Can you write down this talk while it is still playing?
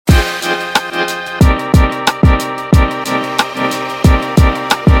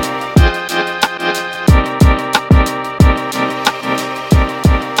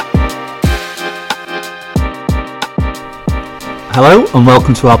Hello and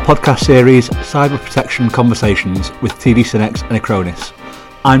welcome to our podcast series Cyber Protection Conversations with TD SYNNEX and Acronis.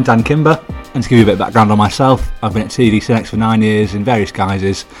 I'm Dan Kimber, and to give you a bit of background on myself, I've been at TD SYNNEX for 9 years in various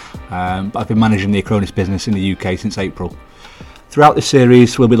guises, but I've been managing the Acronis business in the UK since April. Throughout this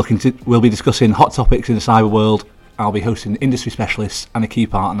series we'll be discussing hot topics in the cyber world. I'll be hosting industry specialists and a key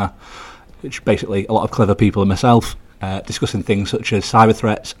partner, which basically a lot of clever people and myself, discussing things such as cyber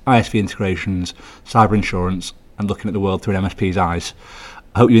threats, ISV integrations, cyber insurance, and looking at the world through an MSP's eyes.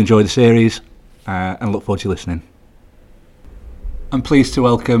 I hope you enjoy the series and look forward to listening. I'm pleased to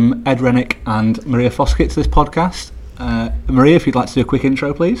welcome Ed Rennick and Maria Foskett to this podcast. Maria, if you'd like to do a quick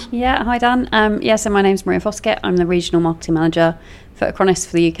intro, please. Yeah, hi Dan. So my name's Maria Foskett. I'm the Regional Marketing Manager for Acronis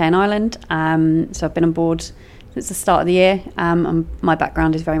for the UK and Ireland. So I've been on board since the start of the year. And my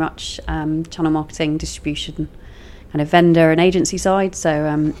background is very much channel marketing, distribution, kind of vendor and agency side.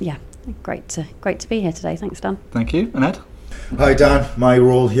 So great to be here today. Thanks, Dan. Thank you. And Ed? Hi Dan, my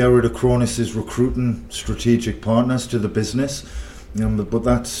role here at Acronis is recruiting strategic partners to the business, but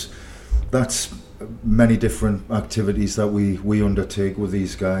that's many different activities that we undertake with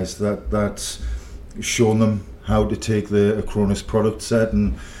these guys. That's showing them how to take the Acronis product set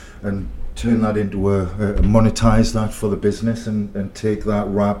and turn that into monetize that for the business and take that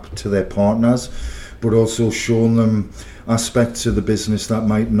wrap to their partners, but also showing them aspects of the business that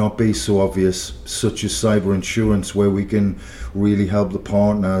might not be so obvious, such as cyber insurance, where we can really help the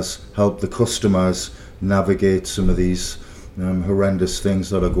partners, help the customers navigate some of these horrendous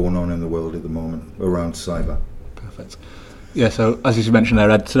things that are going on in the world at the moment around cyber. Perfect. Yeah, so as you mentioned there,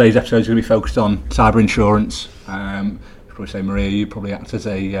 Ed, today's episode is going to be focused on cyber insurance. Probably say, Maria, you probably act as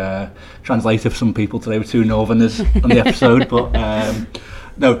a translator for some people today with two Northerners on the episode, but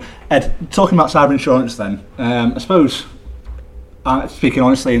no, Ed, talking about cyber insurance then, I suppose, speaking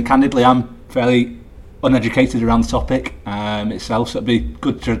honestly and candidly, I'm fairly uneducated around the topic itself, so it'd be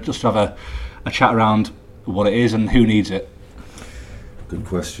good to just have a chat around what it is and who needs it. Good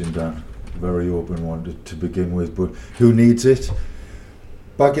question, Dan. Very open one to begin with, but who needs it?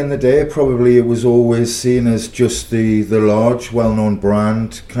 Back in the day, probably it was always seen as just the large, well-known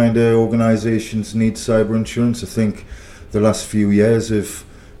brand kind of organisations need cyber insurance. I think the last few years have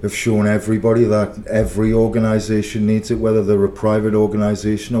shown everybody that every organisation needs it, whether they're a private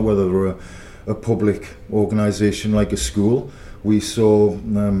organisation or whether they're a public organisation like a school. We saw a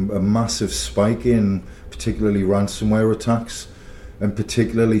massive spike in particularly ransomware attacks, and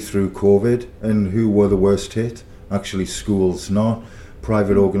particularly through COVID. And who were the worst hit? Actually schools, not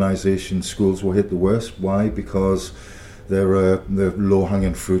private organisations. Schools were hit the worst. Why? Because they're the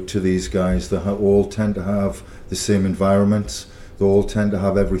low-hanging fruit to these guys. They all tend to have the same environments. They all tend to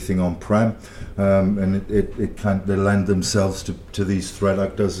have everything on-prem, and they lend themselves to these threat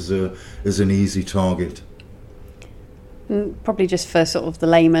actors as an easy target. Probably just for sort of the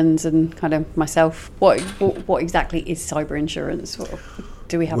layman's and kind of myself, what exactly is cyber insurance?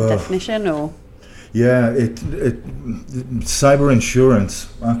 Do we have a definition or? Yeah, cyber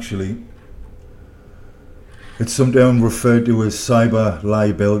insurance, actually, it's sometimes referred to as cyber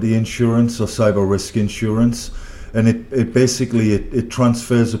liability insurance or cyber risk insurance, and it basically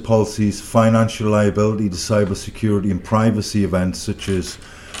transfers a policy's financial liability to cyber security and privacy events such as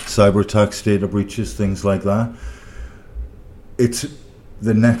cyber attacks, data breaches, things like that. It's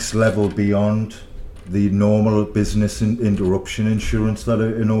the next level beyond the normal business interruption insurance that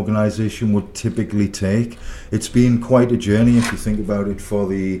an organisation would typically take. It's been quite a journey, if you think about it, for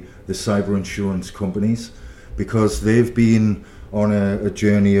the cyber insurance companies, because they've been on a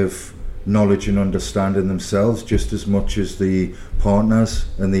journey of knowledge and understanding themselves just as much as the partners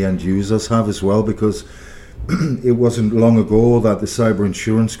and the end users have as well, because it wasn't long ago that the cyber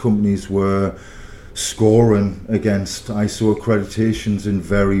insurance companies were scoring against ISO accreditations in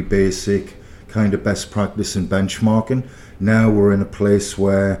very basic kind of best practice and benchmarking. Now we're in a place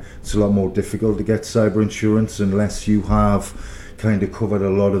where it's a lot more difficult to get cyber insurance unless you have kind of covered a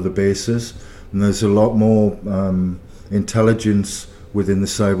lot of the bases, and there's a lot more intelligence within the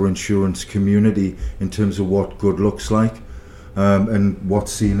cyber insurance community in terms of what good looks like, and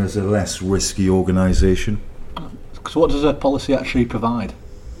what's seen as a less risky organisation. So what does a policy actually provide?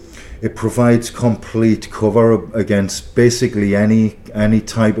 It provides complete cover against basically any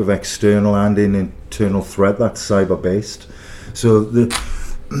type of external and internal threat that's cyber-based. So the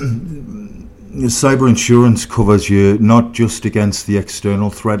cyber insurance covers you not just against the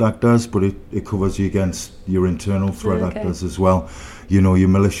external threat actors, but it covers you against your internal threat actors as well. You know, your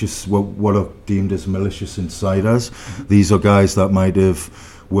malicious, what are deemed as malicious insiders. These are guys that might have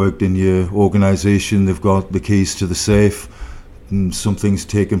worked in your organisation. They've got the keys to the safe, something's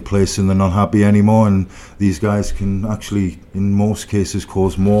taken place and they're not happy anymore, and these guys can actually, in most cases,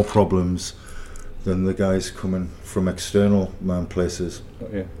 cause more problems than the guys coming from external places.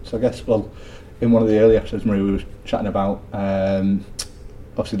 Yeah. So I guess, well, in one of the early episodes, Marie, we were chatting about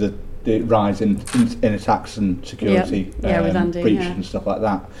obviously the rise in attacks and security with Andy, breaches and stuff like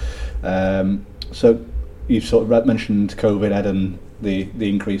that. So you've sort of mentioned COVID, Ed, and the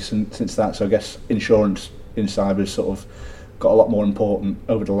increase since that. So I guess insurance in cyber has sort of got a lot more important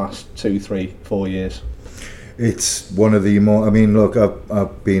over the last 2, 3, 4 years. It's one of the more, I mean, look,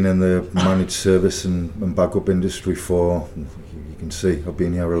 I've been in the managed service and backup industry for, you can see, I've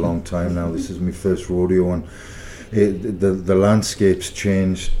been here a long time now. This is my first rodeo, and the landscape's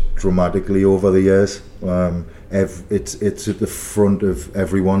changed dramatically over the years. It's at the front of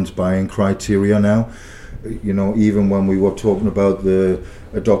everyone's buying criteria now. You know, even when we were talking about the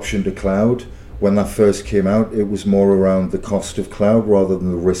adoption to cloud, when that first came out, it was more around the cost of cloud rather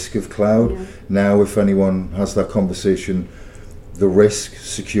than the risk of cloud. Yeah. Now, if anyone has that conversation, the risk,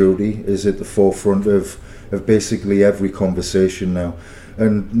 security is at the forefront of basically every conversation now.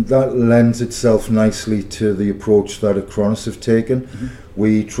 And that lends itself nicely to the approach that Acronis have taken. Mm-hmm.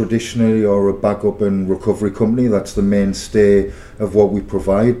 We traditionally are a backup and recovery company. That's the mainstay of what we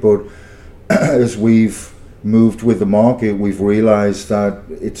provide. But as we've moved with the market, we've realized that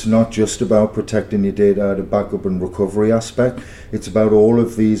it's not just about protecting your data at a backup and recovery aspect. It's about all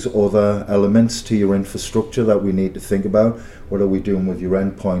of these other elements to your infrastructure that we need to think about. What are we doing with your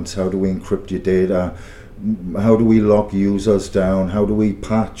endpoints? How do we encrypt your data? How do we lock users down? How do we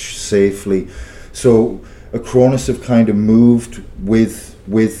patch safely? So Acronis have kind of moved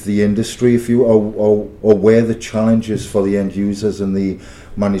with the industry, if you or where the challenges for the end users and the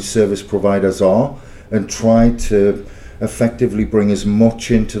managed service providers are, and try to effectively bring as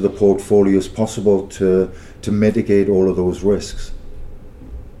much into the portfolio as possible to mitigate all of those risks.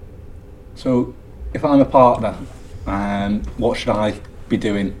 So if I'm a partner, what should I be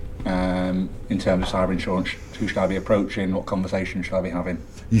doing in terms of cyber insurance? Who should I be approaching? What conversation should I be having?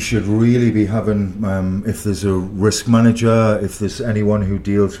 You should really be having, if there's a risk manager, if there's anyone who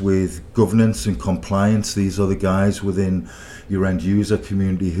deals with governance and compliance, these are the guys within your end user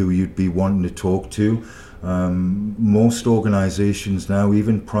community who you'd be wanting to talk to. Most organizations now,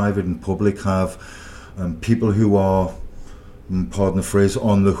 even private and public, have people who are, pardon the phrase,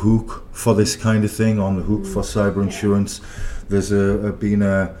 on the hook for this kind of thing, on the hook for cyber insurance. There's been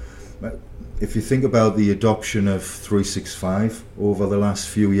a if you think about the adoption of 365 over the last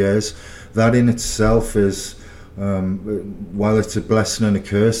few years, that in itself is, while it's a blessing and a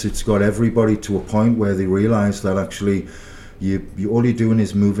curse, it's got everybody to a point where they realize that actually all you're doing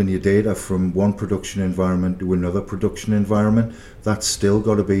is moving your data from one production environment to another production environment. That's still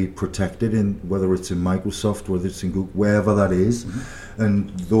got to be protected, in whether it's in Microsoft, whether it's in Google, wherever that is. Mm-hmm.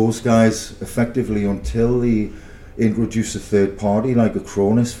 And those guys effectively, until they introduce a third party like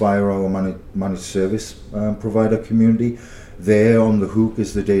Acronis via our managed service provider community, they're on the hook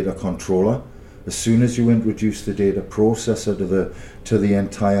as the data controller. As soon as you introduce the data processor to the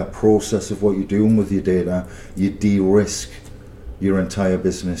entire process of what you're doing with your data, you de-risk your entire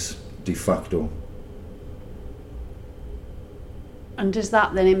business de facto. And does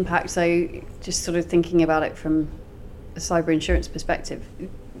that then impact, so just sort of thinking about it from a cyber insurance perspective,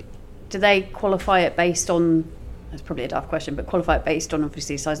 do they qualify it based on, that's probably a daft question, but qualify it based on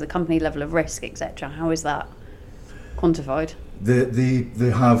obviously size of the company, level of risk, etc.? How is that quantified? They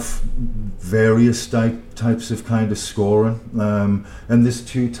have various types of kind of scoring, and there's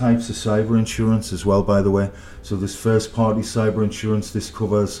two types of cyber insurance as well, by the way. So there's first party cyber insurance. This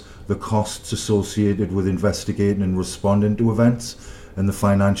covers the costs associated with investigating and responding to events and the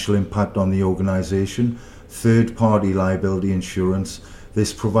financial impact on the organization. Third party liability insurance.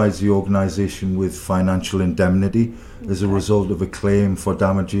 This provides the organisation with financial indemnity as a result of a claim for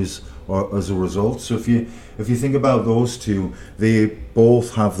damages or as a result. So if you think about those two, they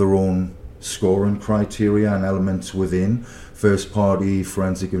both have their own scoring criteria and elements within. First party,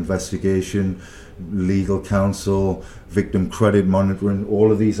 forensic investigation, legal counsel, victim credit monitoring,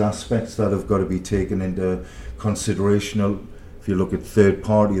 all of these aspects that have got to be taken into consideration. If you look at third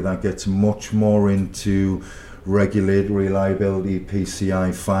party, that gets much more into regulatory liability,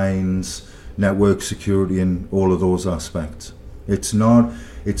 PCI fines, network security, and all of those aspects. It's not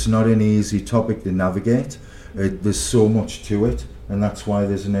an easy topic to navigate. There's so much to it, and that's why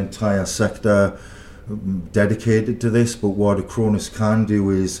there's an entire sector dedicated to this. But what Acronis can do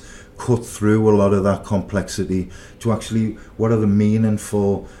is cut through a lot of that complexity to actually, what are the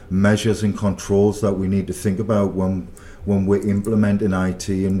meaningful measures and controls that we need to think about when we're implementing IT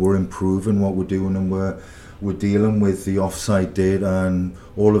and we're improving what we're doing and we're we're dealing with the offsite data and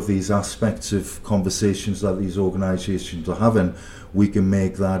all of these aspects of conversations that these organisations are having, we can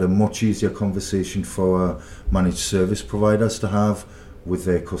make that a much easier conversation for our managed service providers to have with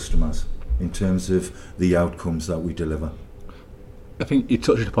their customers in terms of the outcomes that we deliver. I think you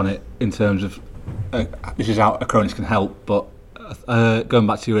touched upon it in terms of this is how Acronis can help, but going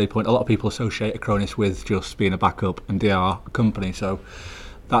back to your earlier point, a lot of people associate Acronis with just being a backup, and they are a company. So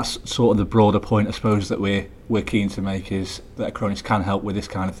that's sort of the broader point, I suppose, that we're keen to make, is that Acronis can help with this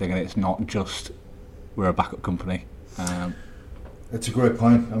kind of thing, and it's not just we're a backup company. It's a great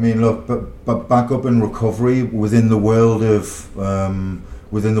point. I mean, look, but backup and recovery within the world of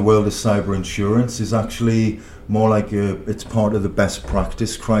cyber insurance is actually more like it's part of the best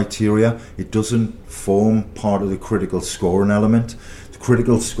practice criteria. It doesn't form part of the critical scoring element. The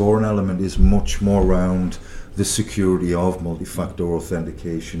critical scoring element is much more around the security of multi-factor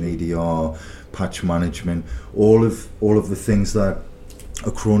authentication, EDR, patch management, all of the things that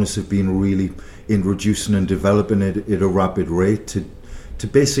Acronis have been really introducing and developing it at a rapid rate to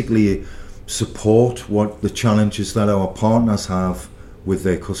basically support what the challenges that our partners have with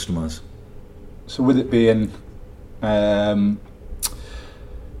their customers. So with it being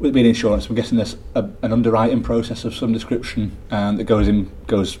insurance, I'm guessing there's an underwriting process of some description that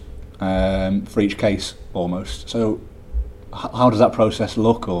goes for each case almost. So how does that process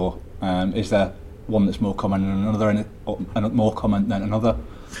look, or is there one that's more common than another, and more common than another?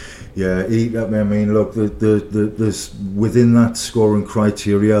 Yeah, I mean, look, there's within that scoring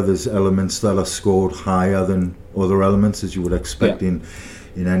criteria, there's elements that are scored higher than other elements, as you would expect in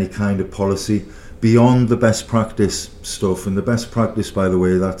any kind of policy. Beyond the best practice stuff, and the best practice, by the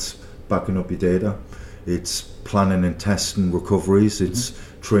way, that's backing up your data. It's planning and testing recoveries. It's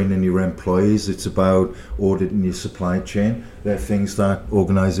training your employees. It's about auditing your supply chain. They're things that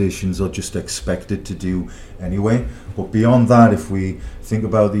organisations are just expected to do anyway. But beyond that, if we think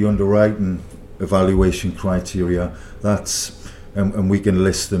about the underwriting evaluation criteria, that's and we can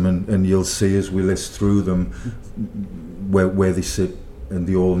list them, and you'll see as we list through them where they sit, and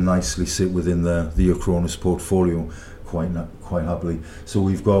they all nicely sit within the Acronis portfolio quite happily. So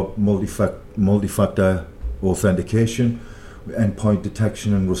we've got multi-factor authentication, endpoint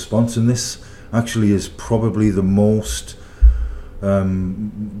detection and response, and this actually is probably the most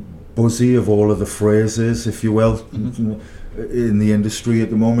buzzy of all of the phrases, if you will, in the industry at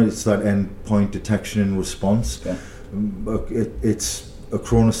the moment. It's that endpoint detection and response. Yeah. It's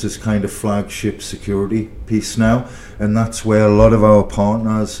Acronis's kind of flagship security piece now, and that's where a lot of our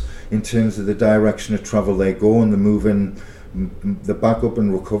partners, in terms of the direction of travel they go, and the moving the backup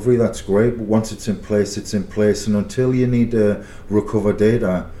and recovery, that's great, but once it's in place, and until you need to recover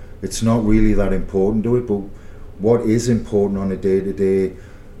data, it's not really that important to it. But what is important on a day-to-day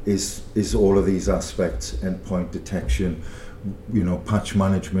is all of these aspects: endpoint detection, patch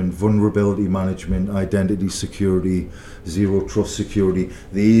management, vulnerability management, identity security, zero trust security.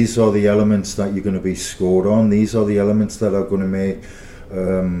 These are the elements that you're going to be scored on. These are the elements that are going to make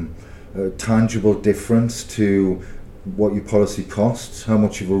a tangible difference to what your policy costs, how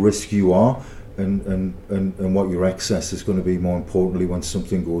much of a risk you are, and what your excess is going to be, more importantly, when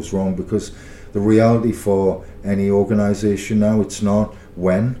something goes wrong. Because the reality for any organisation now, it's not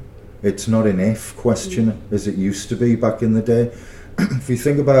when, it's not an if question as it used to be back in the day. If you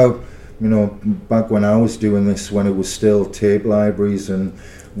think about, back when I was doing this, when it was still tape libraries and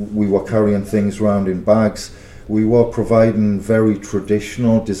we were carrying things around in bags, we were providing very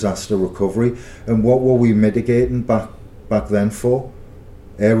traditional disaster recovery. And what were we mitigating back then for?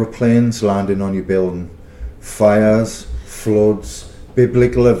 Aeroplanes landing on your building, fires, floods,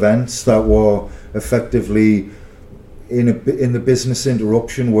 biblical events that were effectively in the business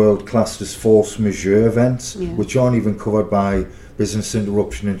interruption world classed as force majeure events, which aren't even covered by business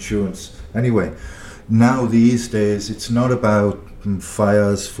interruption insurance. Anyway, now these days it's not about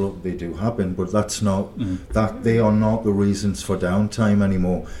fires, flood, they do happen, but that's not that they are not the reasons for downtime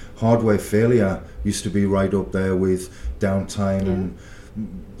anymore. Hardware failure used to be right up there with downtime, and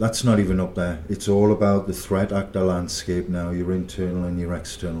that's not even up there. It's all about the threat actor landscape now, your internal and your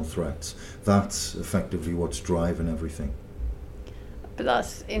external threats. That's effectively what's driving everything. But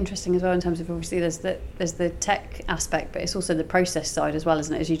that's interesting as well, in terms of, obviously there's the tech aspect, but it's also the process side as well,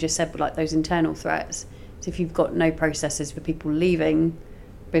 isn't it? As you just said, like those internal threats. So if you've got no processes for people leaving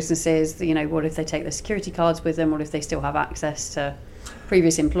businesses, what if they take their security cards with them? What if they still have access to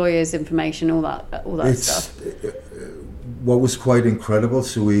previous employers' information, all that stuff? What was quite incredible,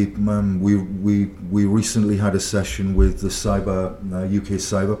 so we recently had a session with the UK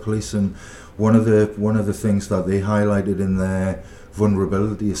Cyber Police, and one of the things that they highlighted in their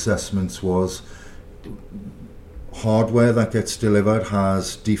vulnerability assessments was hardware that gets delivered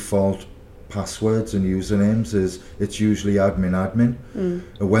has default passwords and usernames. It's usually admin.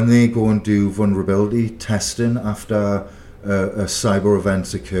 And when they go and do vulnerability testing after a cyber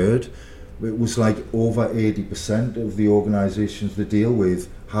event's occurred, it was like over 80% of the organizations they deal with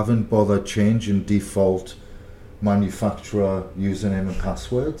haven't bothered changing default manufacturer username and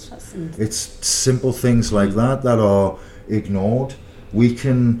passwords. It's simple things like that are ignored. We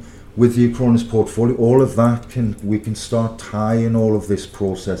can, with the Acronis portfolio, all of that we can start tying all of this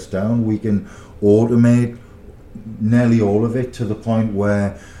process down. We can automate nearly all of it to the point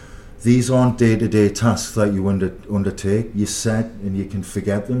where these aren't day-to-day tasks that you undertake. You set and you can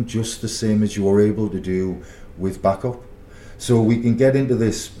forget them just the same as you were able to do with backup. So we can get into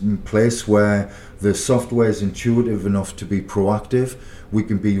this place where the software is intuitive enough to be proactive. We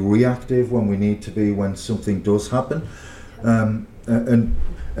can be reactive when we need to be when something does happen. And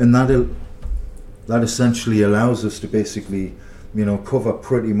that essentially allows us to basically, cover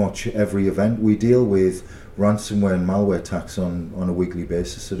pretty much every event. We deal with ransomware and malware attacks on a weekly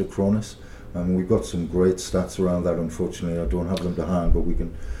basis at Acronis. We've got some great stats around that. Unfortunately, I don't have them to hand, but we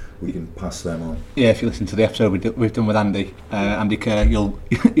can pass them on. Yeah, if you listen to the episode we've done with Andy Kerr, you'll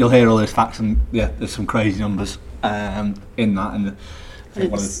hear all those facts, and there's some crazy numbers in that. And I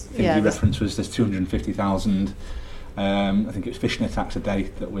think one of the things you referenced was there's 250,000. I think it's phishing attacks a day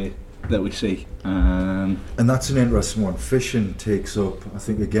that we see. And that's an interesting one. Phishing takes up, I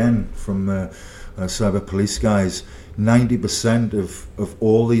think, again from cyber police guys, 90% of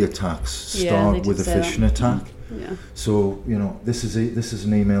all the attacks start with a phishing attack. Yeah. So this is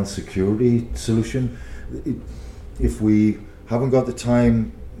an email security solution. If we haven't got the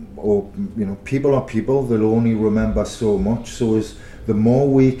time, or people are people, they'll only remember so much. So as the more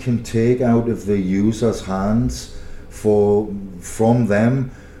we can take out of the user's hands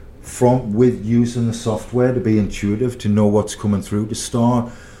with using the software to be intuitive, to know what's coming through, to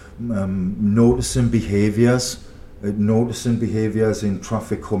start noticing behaviours in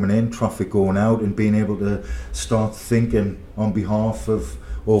traffic coming in, traffic going out, and being able to start thinking on behalf of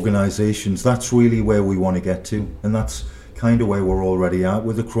organisations. That's really where we want to get to, and that's kind of where we're already at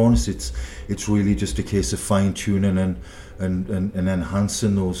with Acronis. It's really just a case of fine tuning and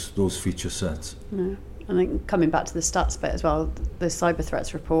enhancing those feature sets. Yeah. I think coming back to the stats bit as well, the cyber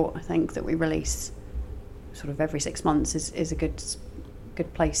threats report, I think, that we release sort of every 6 months is a good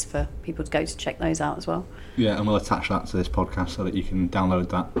place for people to go to check those out as well. Yeah, and we'll attach that to this podcast so that you can download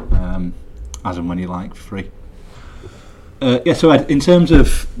that as and when you like, for free. So Ed, in terms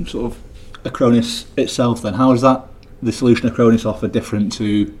of sort of Acronis itself then, how is that the solution Acronis offer different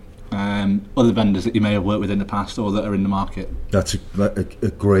to other vendors that you may have worked with in the past or that are in the market? That's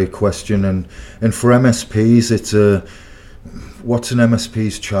a great question, and for MSPs, what's an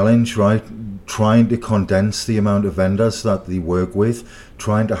MSP's challenge, right? Trying to condense the amount of vendors that they work with,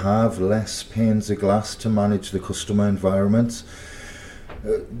 trying to have less panes of glass to manage the customer environments.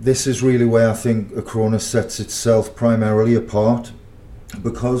 This is really where I think Acronis sets itself primarily apart,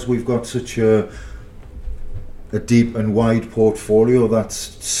 because we've got such a deep and wide portfolio that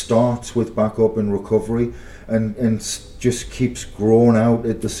starts with backup and recovery and just keeps growing out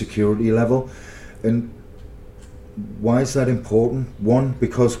at the security level. And why is that important? One,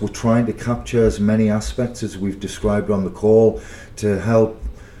 because we're trying to capture as many aspects as we've described on the call to help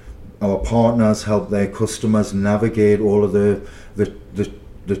our partners, help their customers navigate all of the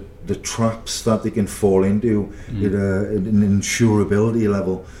traps that they can fall into at an insurability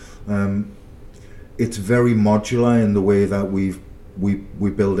level. It's very modular in the way that we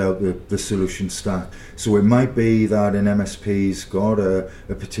build out the solution stack. So it might be that an MSP's got a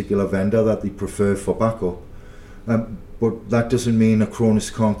particular vendor that they prefer for backup, but that doesn't mean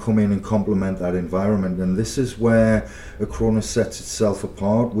Acronis can't come in and complement that environment. And this is where Acronis sets itself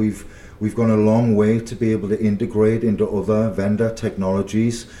apart. We've gone a long way to be able to integrate into other vendor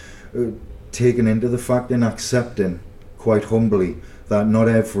technologies, taking into the fact and accepting quite humbly that not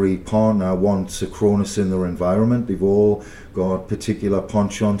every partner wants Acronis in their environment. They've all got particular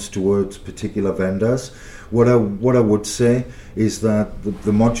penchants towards particular vendors. What I would say is that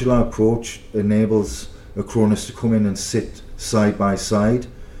the modular approach enables Acronis to come in and sit side by side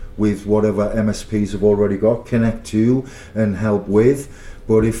with whatever MSPs have already got, connect to and help with.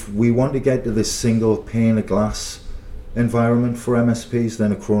 But if we want to get to this single pane of glass environment for MSPs,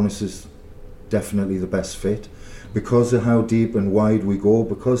 then Acronis is definitely the best fit. Because of how deep and wide we go,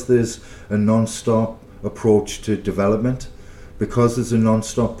 because there's a non-stop approach to development, because there's a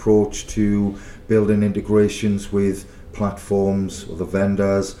non-stop approach to building integrations with platforms, other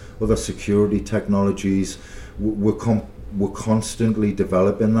vendors, other security technologies, we're we're constantly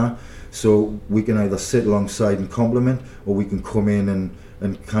developing that. So we can either sit alongside and complement, or we can come in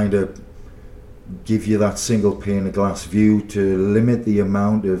and kind of give you that single pane of glass view to limit the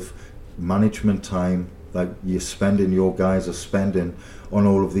amount of management time that your guys are spending on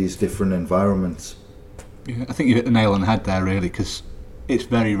all of these different environments. Yeah, I think you hit the nail on the head there, really, because it's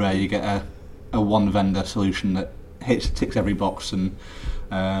very rare you get a one vendor solution that ticks every box. And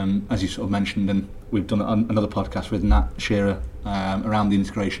as you sort of mentioned, and we've done another podcast with Nat Shearer around the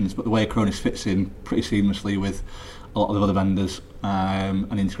integrations, but the way Acronis fits in pretty seamlessly with a lot of the other vendors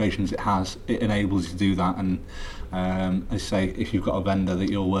and integrations it enables you to do that. And as I say, if you've got a vendor that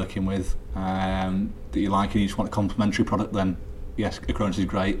you're working with that you like and you just want a complementary product, then yes, Acronis is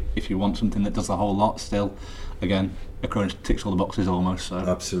great. If you want something that does the whole lot still, again, Acronis ticks all the boxes almost. So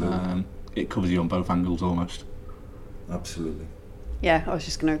absolutely. It covers you on both angles almost. Absolutely. Yeah, I was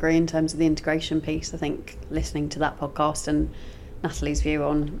just going to agree in terms of the integration piece. I think listening to that podcast and Natalie's view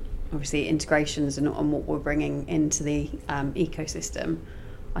on obviously integrations and what we're bringing into the ecosystem,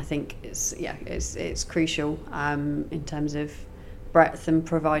 I think it's crucial in terms of breadth and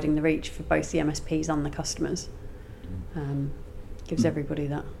providing the reach for both the MSPs and the customers. Gives everybody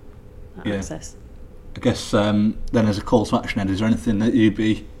that access. I guess then as a call to action, Ed, is there anything that you'd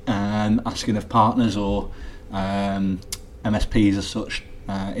be asking of partners or MSPs as such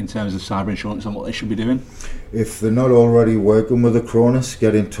in terms of cyber insurance and what they should be doing? If they're not already working with Acronis,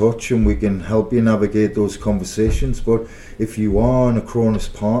 get in touch and we can help you navigate those conversations. But if you are an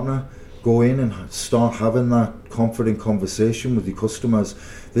Acronis partner, go in and start having that confident conversation with your customers.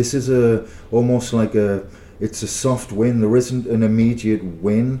 This is almost like it's a soft win. There isn't an immediate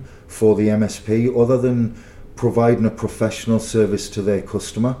win for the MSP other than providing a professional service to their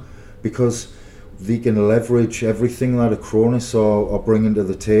customer, because they can leverage everything that Acronis are bringing to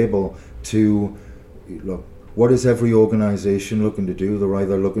the table to look. What is every organisation looking to do? They're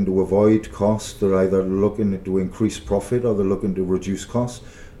either looking to avoid costs, they're either looking to increase profit, or they're looking to reduce costs.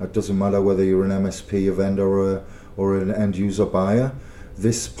 It doesn't matter whether you're an MSP, a vendor, or an end user buyer.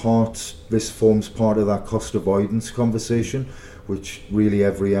 This forms part of that cost avoidance conversation, which really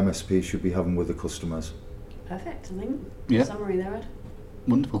every MSP should be having with the customers. Perfect, I think. Yeah. Summary there, Ed.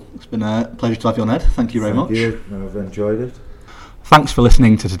 Wonderful. It's been a pleasure to have you on, Ed. Thank you very much. Thank you. I've enjoyed it. Thanks for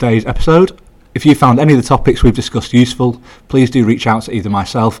listening to today's episode. If you found any of the topics we've discussed useful, please do reach out to either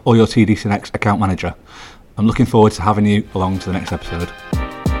myself or your TD SYNNEX account manager. I'm looking forward to having you along to the next episode.